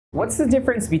What's the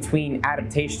difference between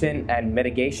adaptation and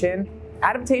mitigation?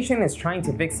 Adaptation is trying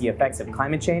to fix the effects of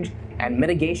climate change, and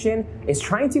mitigation is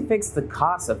trying to fix the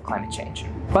costs of climate change.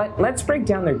 But let's break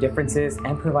down their differences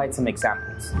and provide some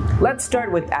examples. Let's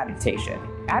start with adaptation.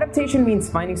 Adaptation means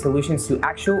finding solutions to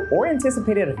actual or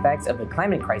anticipated effects of the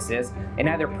climate crisis and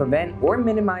either prevent or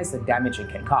minimize the damage it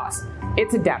can cause.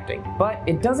 It's adapting, but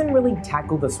it doesn't really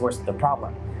tackle the source of the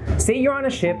problem. Say you're on a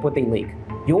ship with a leak.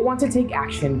 You'll want to take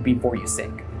action before you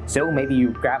sink. So maybe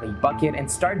you grab a bucket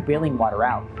and start bailing water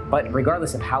out, but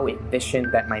regardless of how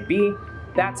efficient that might be,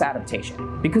 that's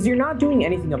adaptation. Because you're not doing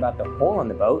anything about the hole in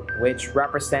the boat, which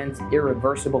represents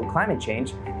irreversible climate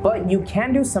change, but you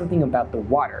can do something about the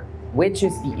water, which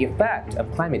is the effect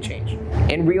of climate change.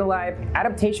 In real life,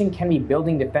 adaptation can be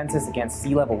building defenses against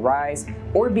sea level rise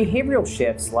or behavioral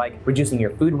shifts like reducing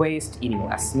your food waste, eating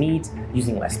less meat,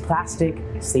 using less plastic,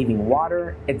 saving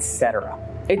water, etc.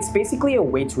 It's basically a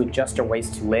way to adjust our ways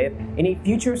to live in a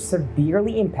future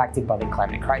severely impacted by the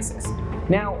climate crisis.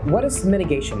 Now, what does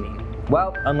mitigation mean?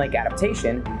 Well, unlike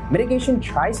adaptation, mitigation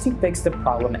tries to fix the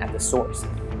problem at the source.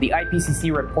 The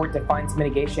IPCC report defines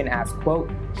mitigation as,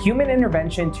 quote, human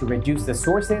intervention to reduce the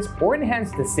sources or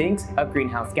enhance the sinks of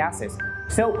greenhouse gases.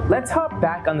 So let's hop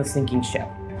back on the sinking ship.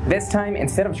 This time,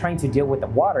 instead of trying to deal with the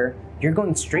water, you're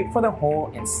going straight for the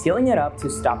hole and sealing it up to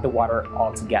stop the water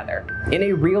altogether. In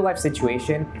a real-life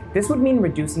situation, this would mean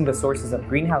reducing the sources of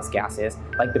greenhouse gases,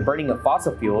 like the burning of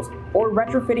fossil fuels, or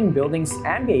retrofitting buildings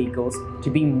and vehicles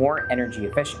to be more energy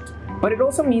efficient. But it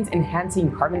also means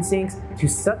enhancing carbon sinks to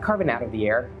suck carbon out of the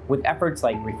air with efforts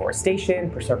like reforestation,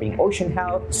 preserving ocean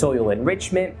health, soil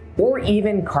enrichment, or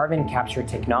even carbon capture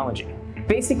technology.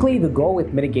 Basically, the goal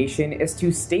with mitigation is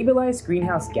to stabilize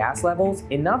greenhouse gas levels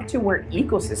enough to where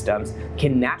ecosystems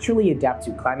can naturally adapt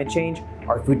to climate change,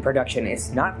 our food production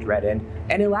is not threatened,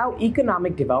 and allow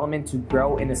economic development to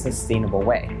grow in a sustainable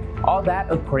way. All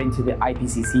that according to the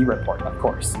IPCC report, of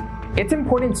course. It's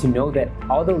important to know that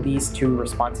although these two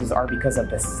responses are because of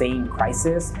the same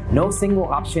crisis, no single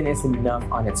option is enough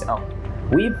on its own.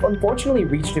 We've unfortunately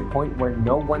reached a point where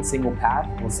no one single path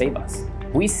will save us.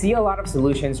 We see a lot of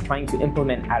solutions trying to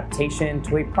implement adaptation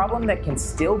to a problem that can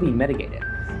still be mitigated.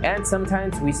 And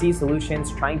sometimes we see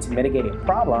solutions trying to mitigate a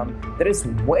problem that is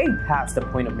way past the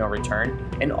point of no return,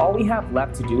 and all we have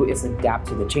left to do is adapt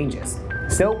to the changes.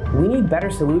 So we need better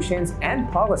solutions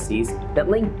and policies that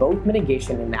link both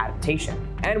mitigation and adaptation.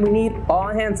 And we need all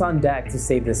hands on deck to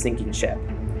save the sinking ship,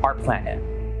 our planet.